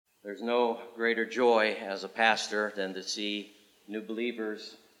There's no greater joy as a pastor than to see new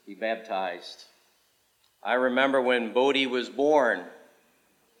believers be baptized. I remember when Bodie was born.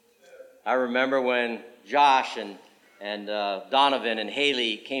 I remember when Josh and Donovan and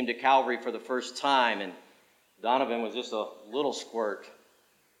Haley came to Calvary for the first time, and Donovan was just a little squirt,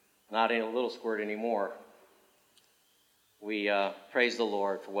 not a little squirt anymore. We praise the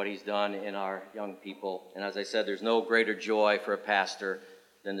Lord for what he's done in our young people. And as I said, there's no greater joy for a pastor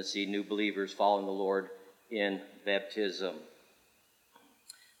than to see new believers following the Lord in baptism.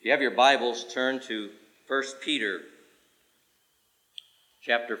 If you have your Bibles, turn to 1 Peter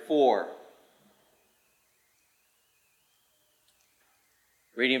chapter 4.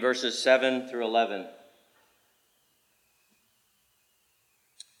 Reading verses 7 through 11.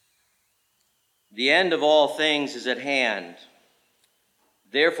 The end of all things is at hand.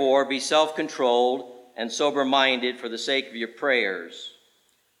 Therefore, be self-controlled and sober-minded for the sake of your prayers.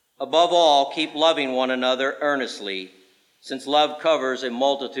 Above all, keep loving one another earnestly, since love covers a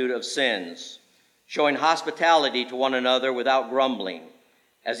multitude of sins, showing hospitality to one another without grumbling.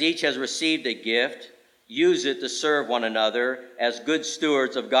 As each has received a gift, use it to serve one another as good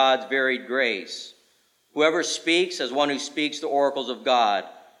stewards of God's varied grace. Whoever speaks as one who speaks the oracles of God,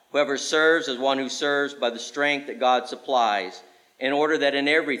 whoever serves as one who serves by the strength that God supplies, in order that in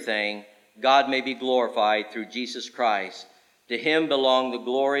everything God may be glorified through Jesus Christ. To him belong the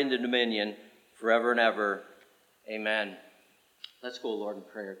glory and the dominion forever and ever. Amen. Let's go, Lord, in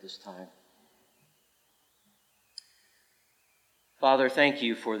prayer at this time. Father, thank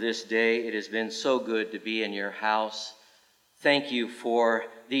you for this day. It has been so good to be in your house. Thank you for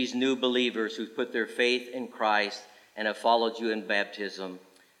these new believers who put their faith in Christ and have followed you in baptism.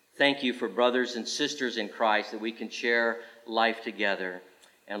 Thank you for brothers and sisters in Christ that we can share life together.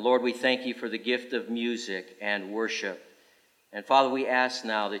 And Lord, we thank you for the gift of music and worship. And Father, we ask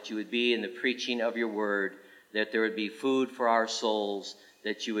now that you would be in the preaching of your word, that there would be food for our souls,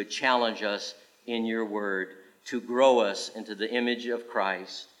 that you would challenge us in your word to grow us into the image of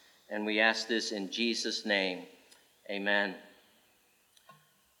Christ. And we ask this in Jesus' name. Amen.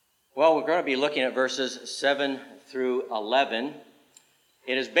 Well, we're going to be looking at verses 7 through 11.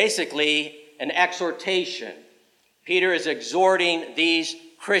 It is basically an exhortation. Peter is exhorting these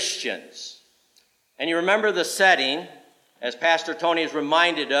Christians. And you remember the setting, as Pastor Tony has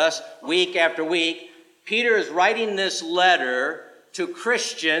reminded us week after week. Peter is writing this letter to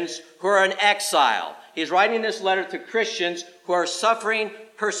Christians who are in exile. He's writing this letter to Christians who are suffering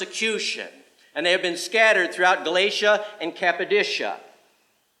persecution, and they have been scattered throughout Galatia and Cappadocia.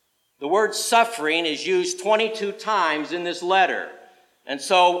 The word suffering is used 22 times in this letter. And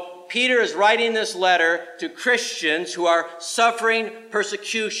so Peter is writing this letter to Christians who are suffering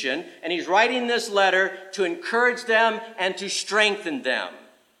persecution, and he's writing this letter to encourage them and to strengthen them.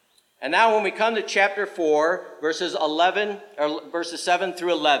 And now when we come to chapter 4, verses 7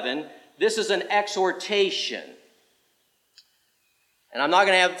 through 11, this is an exhortation. And I'm not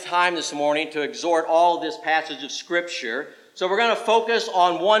going to have time this morning to exhort all of this passage of Scripture, so we're going to focus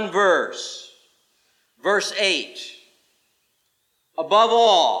on one verse. Verse 8. Above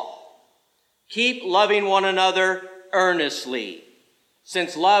all, keep loving one another earnestly,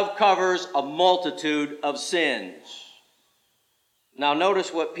 since love covers a multitude of sins. Now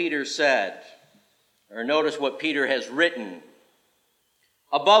notice what Peter said, or notice what Peter has written.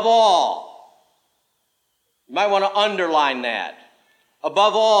 Above all, you might want to underline that.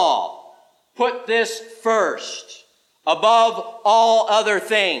 Above all, put this first, above all other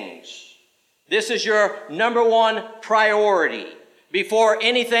things. This is your number one priority before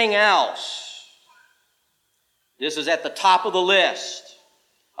anything else. This is at the top of the list.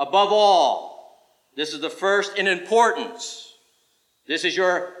 Above all, this is the first in importance. This is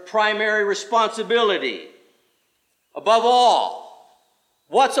your primary responsibility. Above all,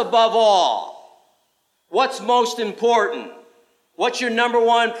 what's above all? What's most important? What's your number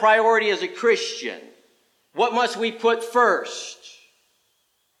one priority as a Christian? What must we put first?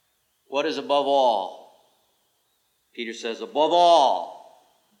 What is above all? Peter says, above all,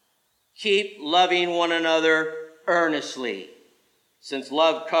 keep loving one another earnestly, since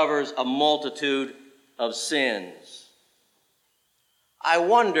love covers a multitude of sins. I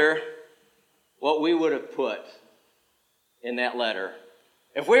wonder what we would have put in that letter.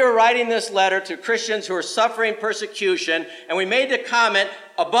 If we were writing this letter to Christians who are suffering persecution, and we made the comment,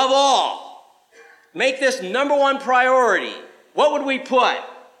 above all, make this number one priority, what would we put?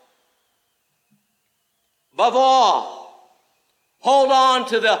 Above all, hold on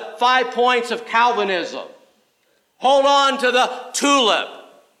to the 5 points of Calvinism. Hold on to the tulip.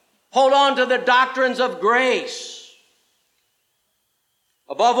 Hold on to the doctrines of grace.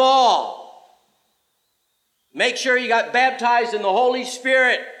 Above all, make sure you got baptized in the Holy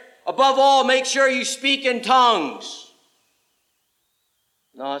Spirit. Above all, make sure you speak in tongues.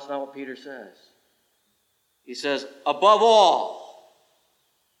 No, that's not what Peter says. He says, above all,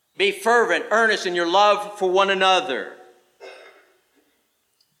 be fervent, earnest in your love for one another.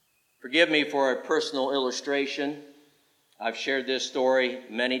 Forgive me for a personal illustration. I've shared this story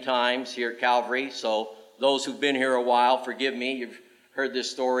many times here at Calvary, so those who've been here a while, forgive me, you've heard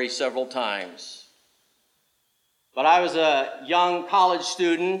this story several times. But I was a young college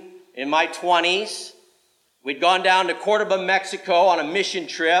student in my 20s. We'd gone down to Cordoba, Mexico on a mission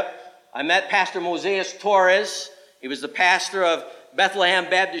trip. I met Pastor Moses Torres. He was the pastor of Bethlehem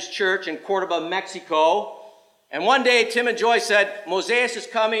Baptist Church in Cordoba, Mexico. And one day, Tim and Joy said, Moses is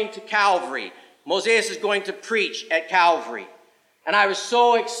coming to Calvary. Moses is going to preach at Calvary. And I was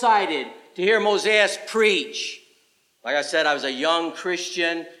so excited to hear Moses preach. Like I said, I was a young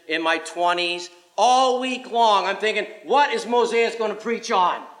Christian in my 20s. All week long, I'm thinking, what is Moses going to preach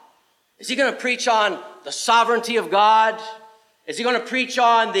on? Is he going to preach on the sovereignty of God? Is he going to preach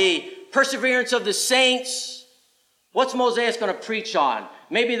on the perseverance of the saints? What's Moses going to preach on?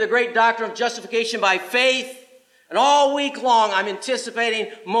 Maybe the great doctrine of justification by faith? And all week long, I'm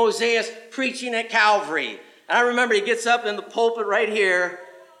anticipating Moses preaching at Calvary. And I remember he gets up in the pulpit right here,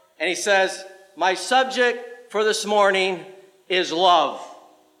 and he says, my subject for this morning is love.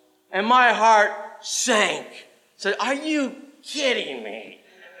 And my heart sank. I said, are you kidding me?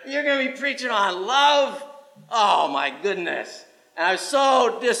 You're going to be preaching on love? Oh, my goodness. And I was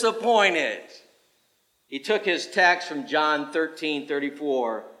so disappointed. He took his text from John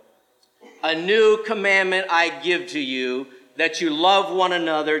 13:34. A new commandment I give to you, that you love one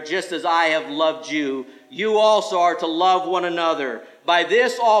another just as I have loved you. You also are to love one another. By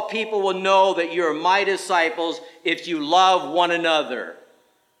this all people will know that you are my disciples if you love one another.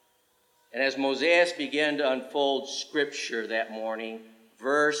 And as Moses began to unfold Scripture that morning,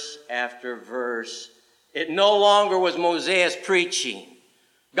 verse after verse, it no longer was Moses preaching.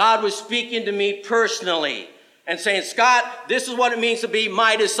 God was speaking to me personally and saying, Scott, this is what it means to be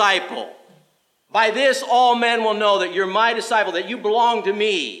my disciple. By this all men will know that you're my disciple, that you belong to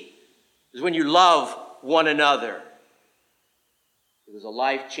me, is when you love one another. It was a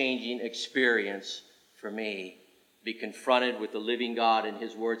life-changing experience for me to be confronted with the living God, and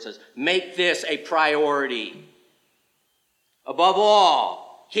his word says, make this a priority. Above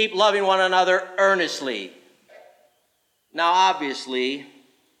all, keep loving one another earnestly. Now, obviously,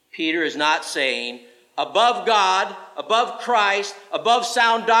 Peter is not saying, above God, above Christ, above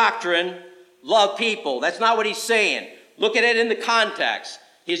sound doctrine, love people. That's not what he's saying. Look at it in the context.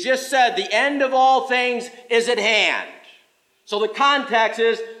 He's just said the end of all things is at hand. So the context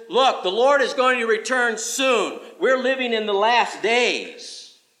is, look, the Lord is going to return soon. We're living in the last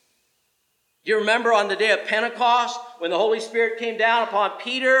days. Do you remember on the day of Pentecost when the Holy Spirit came down upon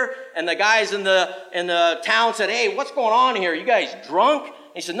Peter and the guys in the town said, hey, what's going on here? You guys drunk?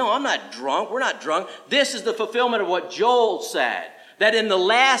 And he said, no, I'm not drunk. We're not drunk. This is the fulfillment of what Joel said, that in the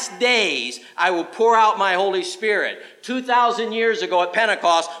last days I will pour out my Holy Spirit. 2,000 years ago at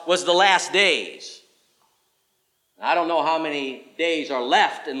Pentecost was the last days. I don't know how many days are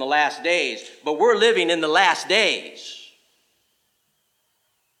left in the last days, but we're living in the last days.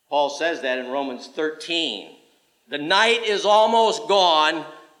 Paul says that in Romans 13. The night is almost gone.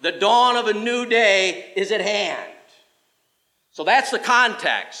 The dawn of a new day is at hand. So that's the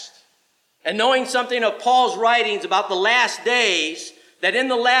context. And knowing something of Paul's writings about the last days, that in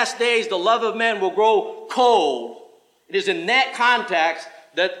the last days the love of men will grow cold, it is in that context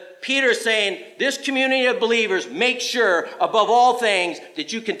that Peter is saying, this community of believers, make sure above all things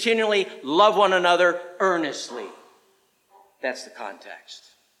that you continually love one another earnestly. That's the context.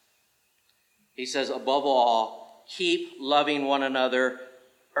 He says, above all, keep loving one another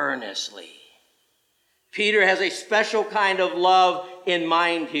earnestly. Peter has a special kind of love in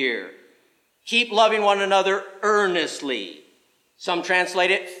mind here. Keep loving one another earnestly. Some translate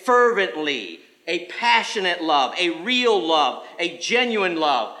it fervently, a passionate love, a real love, a genuine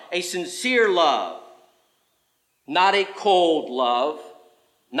love, a sincere love. Not a cold love,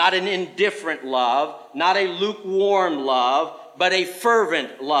 not an indifferent love, not a lukewarm love, but a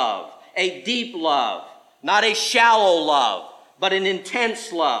fervent love, a deep love, not a shallow love, but an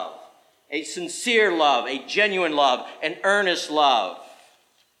intense love, a sincere love, a genuine love, an earnest love.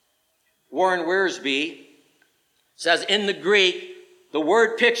 Warren Wiersbe says in the Greek, the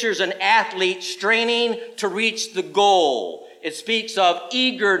word pictures an athlete straining to reach the goal. It speaks of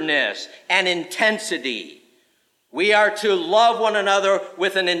eagerness and intensity. We are to love one another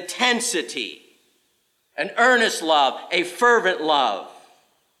with an intensity, an earnest love, a fervent love.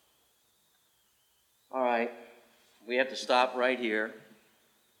 All right, we have to stop right here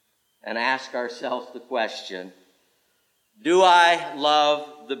and ask ourselves the question, do I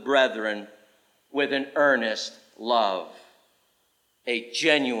love the brethren with an earnest love, a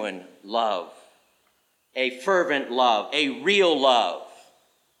genuine love, a fervent love, a real love?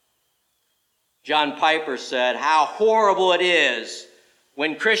 John Piper said, how horrible it is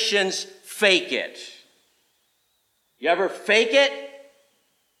when Christians fake it. You ever fake it?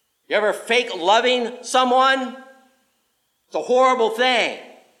 You ever fake loving someone? It's a horrible thing.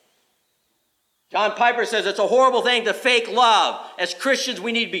 John Piper says it's a horrible thing to fake love. As Christians,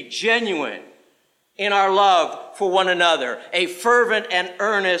 we need to be genuine in our love for one another, a fervent and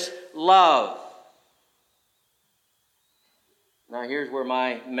earnest love. Now here's where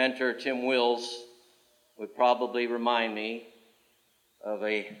my mentor, Tim Wills, would probably remind me of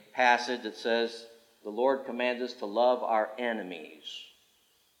a passage that says, the Lord commands us to love our enemies.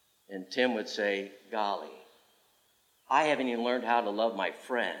 And Tim would say, golly, I haven't even learned how to love my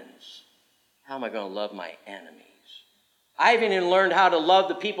friends. How am I going to love my enemies? I haven't even learned how to love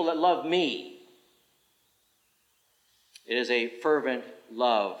the people that love me. It is a fervent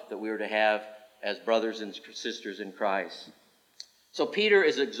love that we are to have as brothers and sisters in Christ. So Peter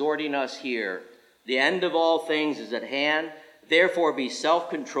is exhorting us here. The end of all things is at hand. Therefore be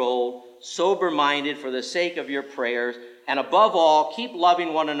self-controlled, sober-minded for the sake of your prayers, and above all, keep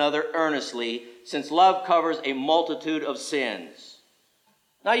loving one another earnestly, since love covers a multitude of sins.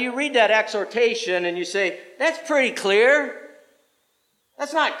 Now you read that exhortation and you say, that's pretty clear.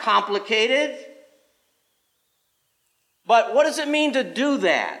 That's not complicated. But what does it mean to do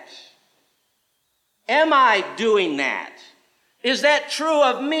that? Am I doing that? Is that true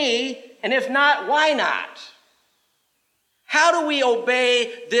of me? And if not, why not? How do we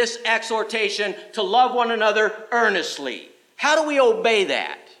obey this exhortation to love one another earnestly? How do we obey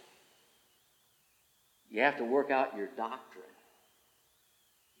that? You have to work out your doctrine.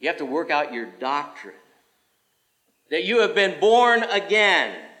 You have to work out your doctrine. That you have been born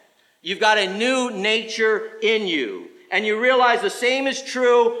again. You've got a new nature in you. And you realize the same is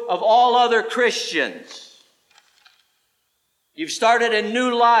true of all other Christians. You've started a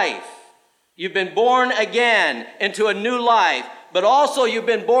new life. You've been born again into a new life, but also you've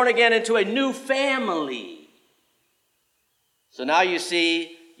been born again into a new family. So now you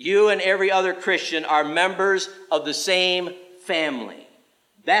see, you and every other Christian are members of the same family.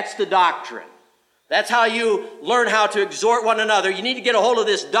 That's the doctrine. That's how you learn how to exhort one another. You need to get a hold of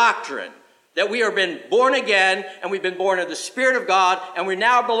this doctrine, that we have been born again, and we've been born of the Spirit of God, and we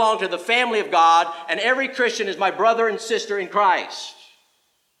now belong to the family of God, and every Christian is my brother and sister in Christ.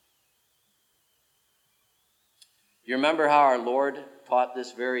 You remember how our Lord taught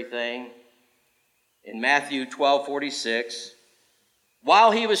this very thing? In Matthew 12:46,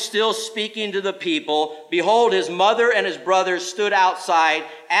 while he was still speaking to the people, behold, his mother and his brothers stood outside,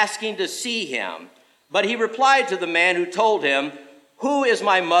 asking to see him. But he replied to the man who told him, who is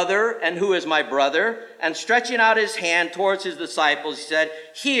my mother and who is my brother? And stretching out his hand towards his disciples, he said,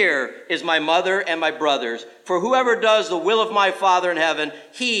 here is my mother and my brothers. For whoever does the will of my Father in heaven,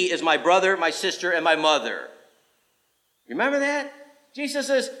 he is my brother, my sister, and my mother. You remember that? Jesus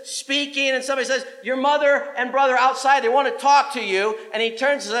is speaking and somebody says, your mother and brother outside, they want to talk to you. And he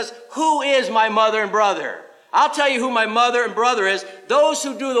turns and says, who is my mother and brother? I'll tell you who my mother and brother is. Those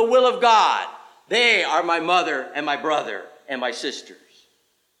who do the will of God. They are my mother and my brother and my sisters.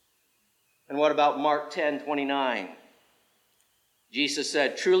 And what about Mark 10:29? Jesus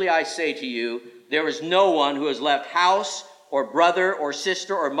said, truly I say to you, there is no one who has left house or brother or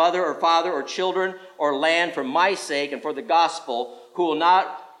sister or mother or father or children or land for my sake and for the gospel, who will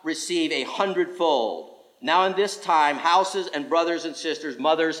not receive 100-fold. Now in this time, houses and brothers and sisters,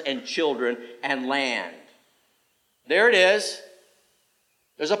 mothers and children, and land. There it is.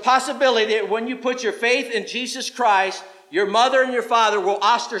 There's a possibility that when you put your faith in Jesus Christ, your mother and your father will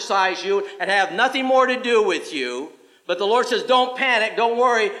ostracize you and have nothing more to do with you. But the Lord says, don't panic, don't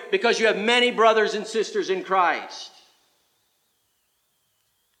worry, because you have many brothers and sisters in Christ.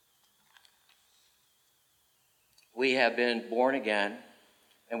 We have been born again,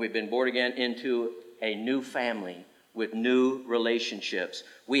 and we've been born again into a new family with new relationships.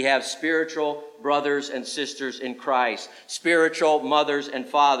 We have spiritual brothers and sisters in Christ, spiritual mothers and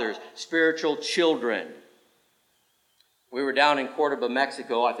fathers, spiritual children. We were down in Cordoba,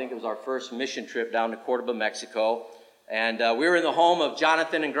 Mexico. I think it was our first mission trip down to Cordoba, Mexico. And we were in the home of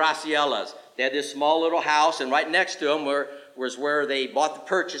Jonathan and Gracielas. They had this small little house, and right next to them was where they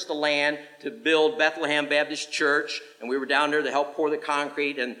purchased the land to build Bethlehem Baptist Church. And we were down there to help pour the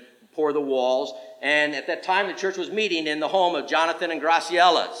concrete and pour the walls. And at that time, the church was meeting in the home of Jonathan and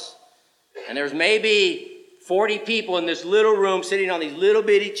Gracielas. And there's maybe 40 people in this little room sitting on these little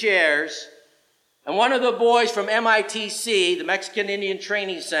bitty chairs. And one of the boys from MITC, the Mexican Indian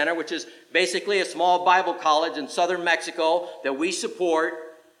Training Center, which is basically a small Bible college in southern Mexico that we support,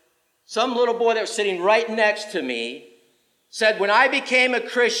 some little boy that was sitting right next to me said, when I became a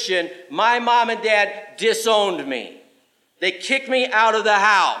Christian, my mom and dad disowned me. They kicked me out of the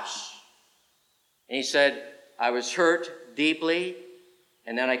house. And he said, I was hurt deeply,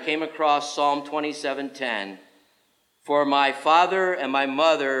 and then I came across Psalm 27:10. For my father and my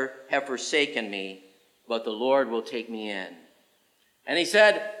mother have forsaken me, but the Lord will take me in. And he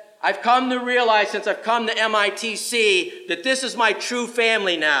said, I've come to realize since I've come to MITC that this is my true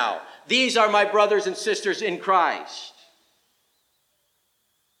family now. These are my brothers and sisters in Christ.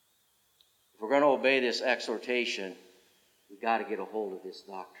 If we're going to obey this exhortation, we've got to get a hold of this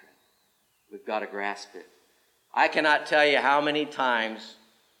doctrine. We've got to grasp it. I cannot tell you how many times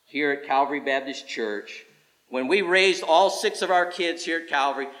here at Calvary Baptist Church, when we raised all 6 of our kids here at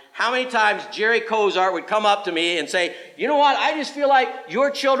Calvary, how many times Jerry Kozart would come up to me and say, you know what, I just feel like your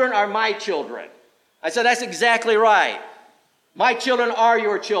children are my children. I said, that's exactly right. My children are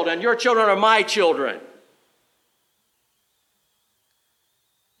your children. Your children are my children.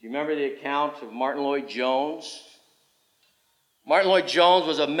 Do you remember the account of Martin Lloyd-Jones? Martin Lloyd-Jones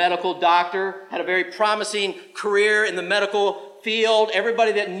was a medical doctor, had a very promising career in the medical field.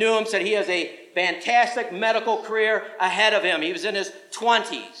 Everybody that knew him said he has a fantastic medical career ahead of him. He was in his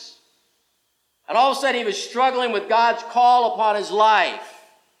 20s. And all of a sudden he was struggling with God's call upon his life.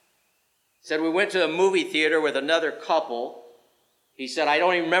 He said, we went to a movie theater with another couple. He said, I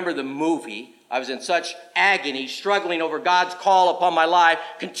don't even remember the movie. I was in such agony, struggling over God's call upon my life.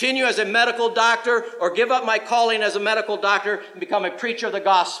 Continue as a medical doctor or give up my calling as a medical doctor and become a preacher of the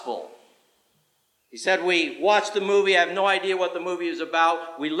gospel. He said, we watched the movie. I have no idea what the movie is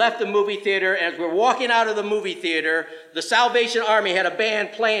about. We left the movie theater, and as we're walking out of the movie theater, the Salvation Army had a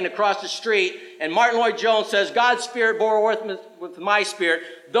band playing across the street, and Martin Lloyd-Jones says, God's Spirit bore with my spirit.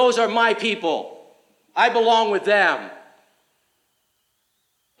 Those are my people. I belong with them.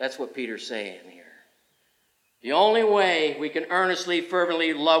 That's what Peter's saying here. The only way we can earnestly,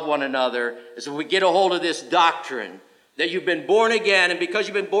 fervently love one another is if we get a hold of this doctrine that you've been born again, and because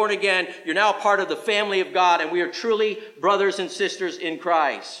you've been born again, you're now part of the family of God, and we are truly brothers and sisters in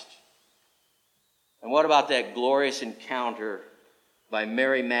Christ. And what about that glorious encounter by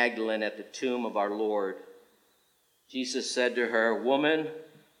Mary Magdalene at the tomb of our Lord? Jesus said to her, woman,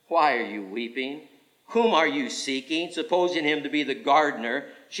 why are you weeping? Whom are you seeking? Supposing him to be the gardener.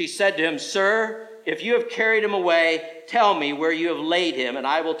 She said to him, sir, if you have carried him away, tell me where you have laid him, and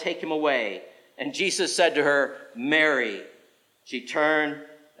I will take him away. And Jesus said to her, Mary. She turned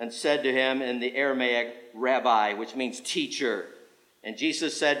and said to him in the Aramaic, Rabbi, which means teacher. And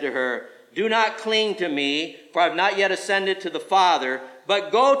Jesus said to her, do not cling to me, for I have not yet ascended to the Father,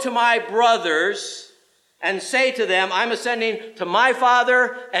 but go to my brothers and say to them, I'm ascending to my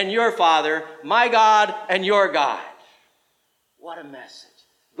Father and your Father, my God and your God. What a message.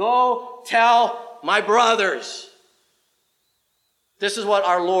 Go tell my brothers. This is what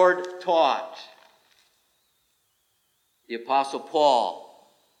our Lord taught. The Apostle Paul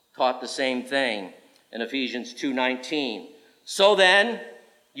taught the same thing in Ephesians 2:19. So then,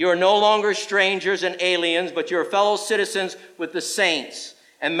 you are no longer strangers and aliens, but you are fellow citizens with the saints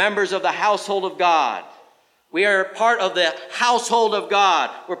and members of the household of God. We are part of the household of God.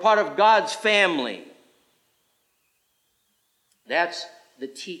 We're part of God's family. That's the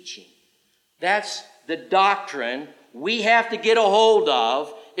teaching. That's the doctrine we have to get a hold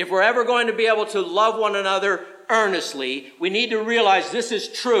of if we're ever going to be able to love one another earnestly. We need to realize this is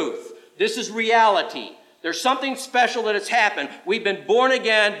truth. This is reality. There's something special that has happened. We've been born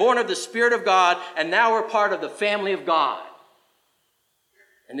again, born of the Spirit of God, and now we're part of the family of God.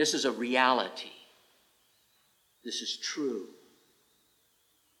 And this is a reality. This is true.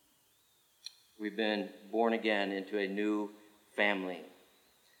 We've been born again into a new family.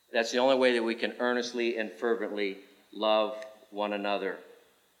 That's the only way that we can earnestly and fervently love one another.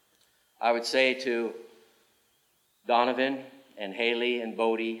 I would say to Donovan and Haley and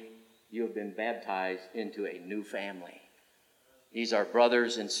Bodie, you have been baptized into a new family. These are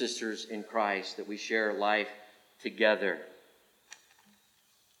brothers and sisters in Christ that we share life together.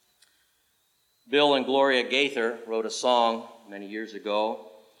 Bill and Gloria Gaither wrote a song many years ago.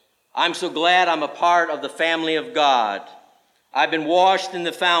 I'm so glad I'm a part of the family of God. I've been washed in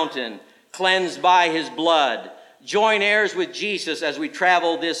the fountain, cleansed by his blood. Join heirs with Jesus as we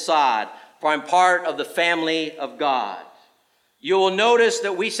travel this sod, for I'm part of the family of God. You will notice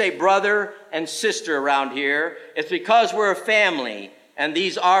that we say brother and sister around here. It's because we're a family, and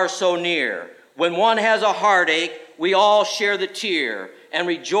these are so near. When one has a heartache, we all share the tear and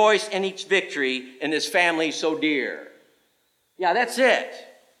rejoice in each victory in this family so dear. Yeah, that's it.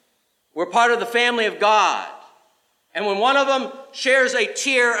 We're part of the family of God. And when one of them shares a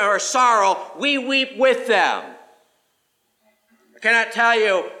tear or a sorrow, we weep with them. I cannot tell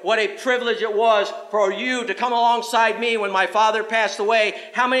you what a privilege it was for you to come alongside me when my father passed away.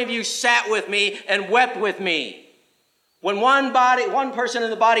 How many of you sat with me and wept with me? When one person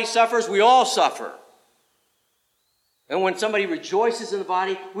in the body suffers, we all suffer. And when somebody rejoices in the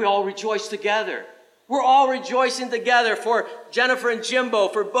body, we all rejoice together. We're all rejoicing together for Jennifer and Jimbo,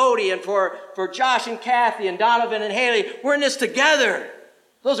 for Bodie, and for Josh and Kathy, and Donovan and Haley. We're in this together.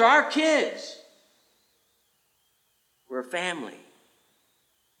 Those are our kids. We're a family.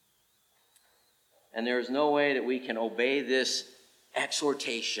 And there is no way that we can obey this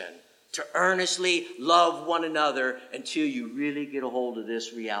exhortation to earnestly love one another until you really get a hold of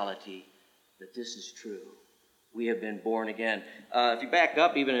this reality that this is true. We have been born again. If you back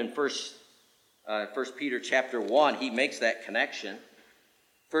up even in 1 Peter chapter 1, he makes that connection.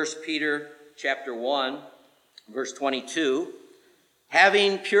 1 Peter chapter 1, verse 22,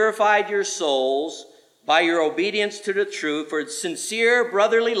 having purified your souls by your obedience to the truth for sincere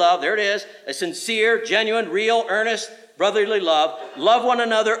brotherly love, there it is, a sincere, genuine, real, earnest brotherly love, love one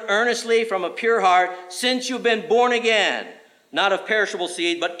another earnestly from a pure heart, since you've been born again, not of perishable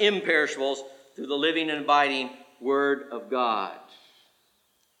seed, but imperishables, through the living and abiding Word of God.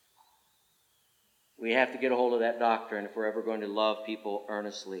 We have to get a hold of that doctrine if we're ever going to love people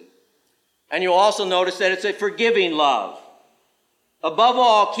earnestly. And you'll also notice that it's a forgiving love. Above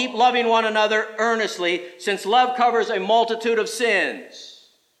all, keep loving one another earnestly, since love covers a multitude of sins.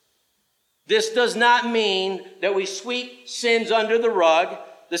 This does not mean that we sweep sins under the rug.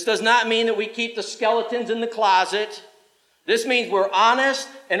 This does not mean that we keep the skeletons in the closet. This means we're honest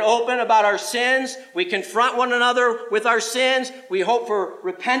and open about our sins. We confront one another with our sins. We hope for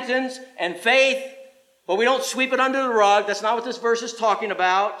repentance and faith, but we don't sweep it under the rug. That's not what this verse is talking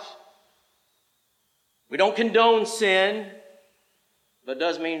about. We don't condone sin, but it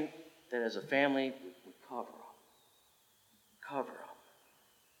does mean that as a family, we cover them. Cover them.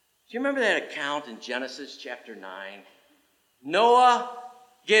 Do you remember that account in Genesis chapter 9? Noah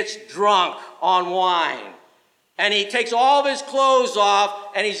gets drunk on wine. And he takes all of his clothes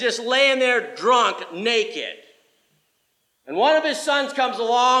off, and he's just laying there drunk, naked. And one of his sons comes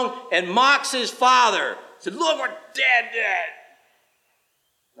along and mocks his father. Said, look what Dad did.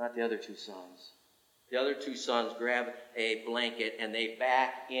 Not the other two sons. The other two sons grab a blanket, and they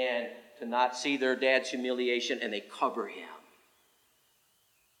back in to not see their dad's humiliation, and they cover him.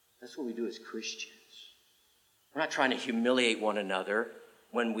 That's what we do as Christians. We're not trying to humiliate one another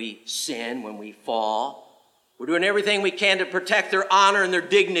when we sin, when we fall. We're doing everything we can to protect their honor and their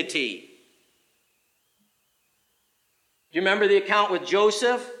dignity. Do you remember the account with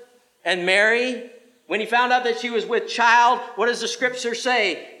Joseph and Mary? When he found out that she was with child, what does the scripture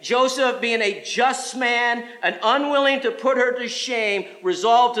say? Joseph, being a just man and unwilling to put her to shame,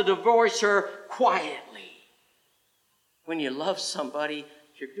 resolved to divorce her quietly. When you love somebody,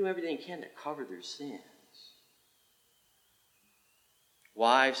 you're doing everything you can to cover their sins.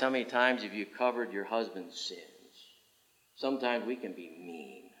 Wives, how many times have you covered your husband's sins? Sometimes we can be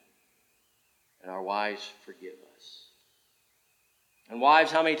mean, and our wives forgive us. And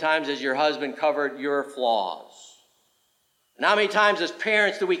wives, how many times has your husband covered your flaws? And how many times as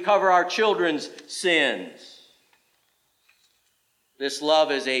parents do we cover our children's sins? This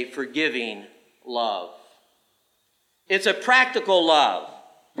love is a forgiving love. It's a practical love.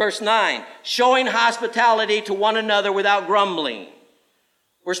 Verse 9, showing hospitality to one another without grumbling.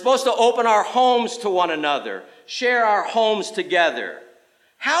 We're supposed to open our homes to one another, share our homes together.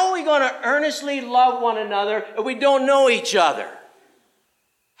 How are we going to earnestly love one another if we don't know each other?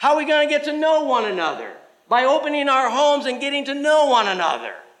 How are we going to get to know one another? By opening our homes and getting to know one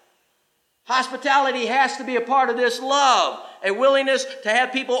another. Hospitality has to be a part of this love, a willingness to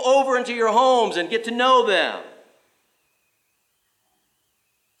have people over into your homes and get to know them.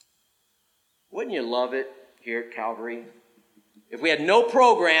 Wouldn't you love it here at Calvary? If we had no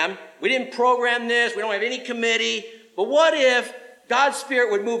program, we didn't program this, we don't have any committee, but what if God's Spirit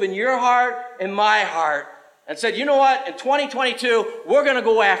would move in your heart and my heart and said, you know what, in 2022, we're going to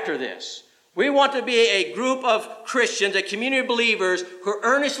go after this. We want to be a group of Christians, a community of believers who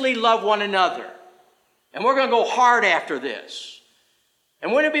earnestly love one another. And we're going to go hard after this.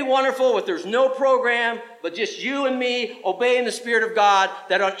 And wouldn't it be wonderful if there's no program, but just you and me obeying the Spirit of God,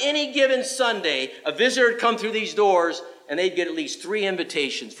 that on any given Sunday, a visitor would come through these doors and they'd get at least 3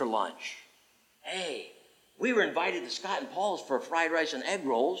 invitations for lunch. Hey, We were invited to Scott and Paul's for fried rice and egg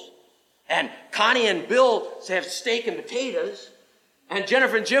rolls. And Connie and Bill have steak and potatoes. And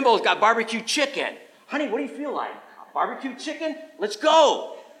Jennifer and Jimbo's got barbecue chicken. Honey, what do you feel like? Barbecue chicken? Let's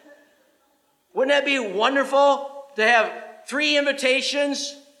go. Wouldn't that be wonderful to have 3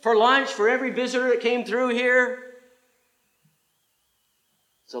 invitations for lunch for every visitor that came through here?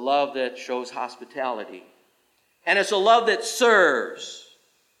 It's a love that shows hospitality. And it's a love that serves.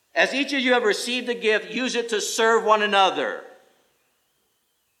 As each of you have received a gift, use it to serve one another.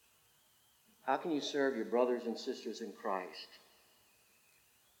 How can you serve your brothers and sisters in Christ?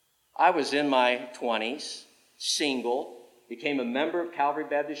 I was in my 20s, single, became a member of Calvary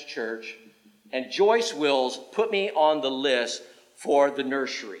Baptist Church, and Joyce Wills put me on the list for the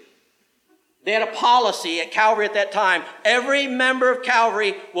nursery. They had a policy at Calvary at that time. Every member of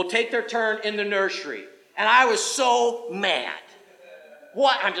Calvary will take their turn in the nursery. And I was so mad.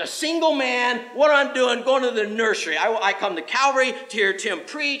 What? I'm a single man. What am I doing going to the nursery? I come to Calvary to hear Tim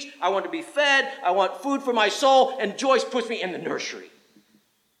preach. I want to be fed. I want food for my soul. And Joyce puts me in the nursery.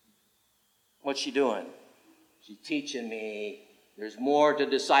 What's she doing? She's teaching me there's more to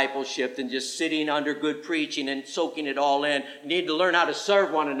discipleship than just sitting under good preaching and soaking it all in. You need to learn how to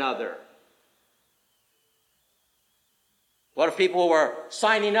serve one another. What if people were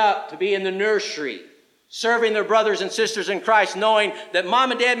signing up to be in the nursery, serving their brothers and sisters in Christ, knowing that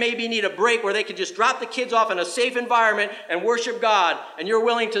mom and dad maybe need a break where they could just drop the kids off in a safe environment and worship God, and you're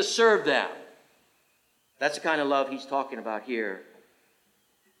willing to serve them? That's the kind of love he's talking about here.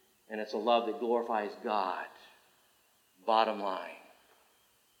 And it's a love that glorifies God. Bottom line,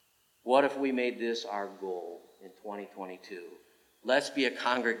 what if we made this our goal in 2022? Let's be a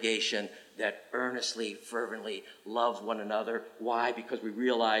congregation that earnestly, fervently loves one another. Why? Because we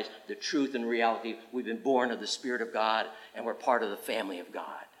realize the truth and reality. We've been born of the Spirit of God, and we're part of the family of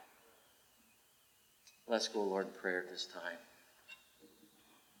God. Let's go, Lord, in prayer at this time.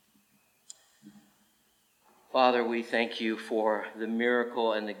 Father, we thank you for the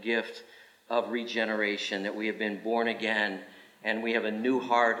miracle and the gift of regeneration, that we have been born again, and we have a new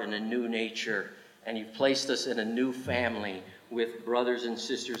heart and a new nature, and you've placed us in a new family with brothers and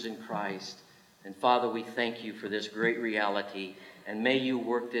sisters in Christ. And Father, we thank you for this great reality, and may you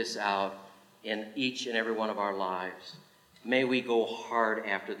work this out in each and every one of our lives. May we go hard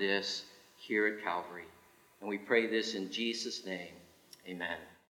after this here at Calvary. And we pray this in Jesus' name. Amen.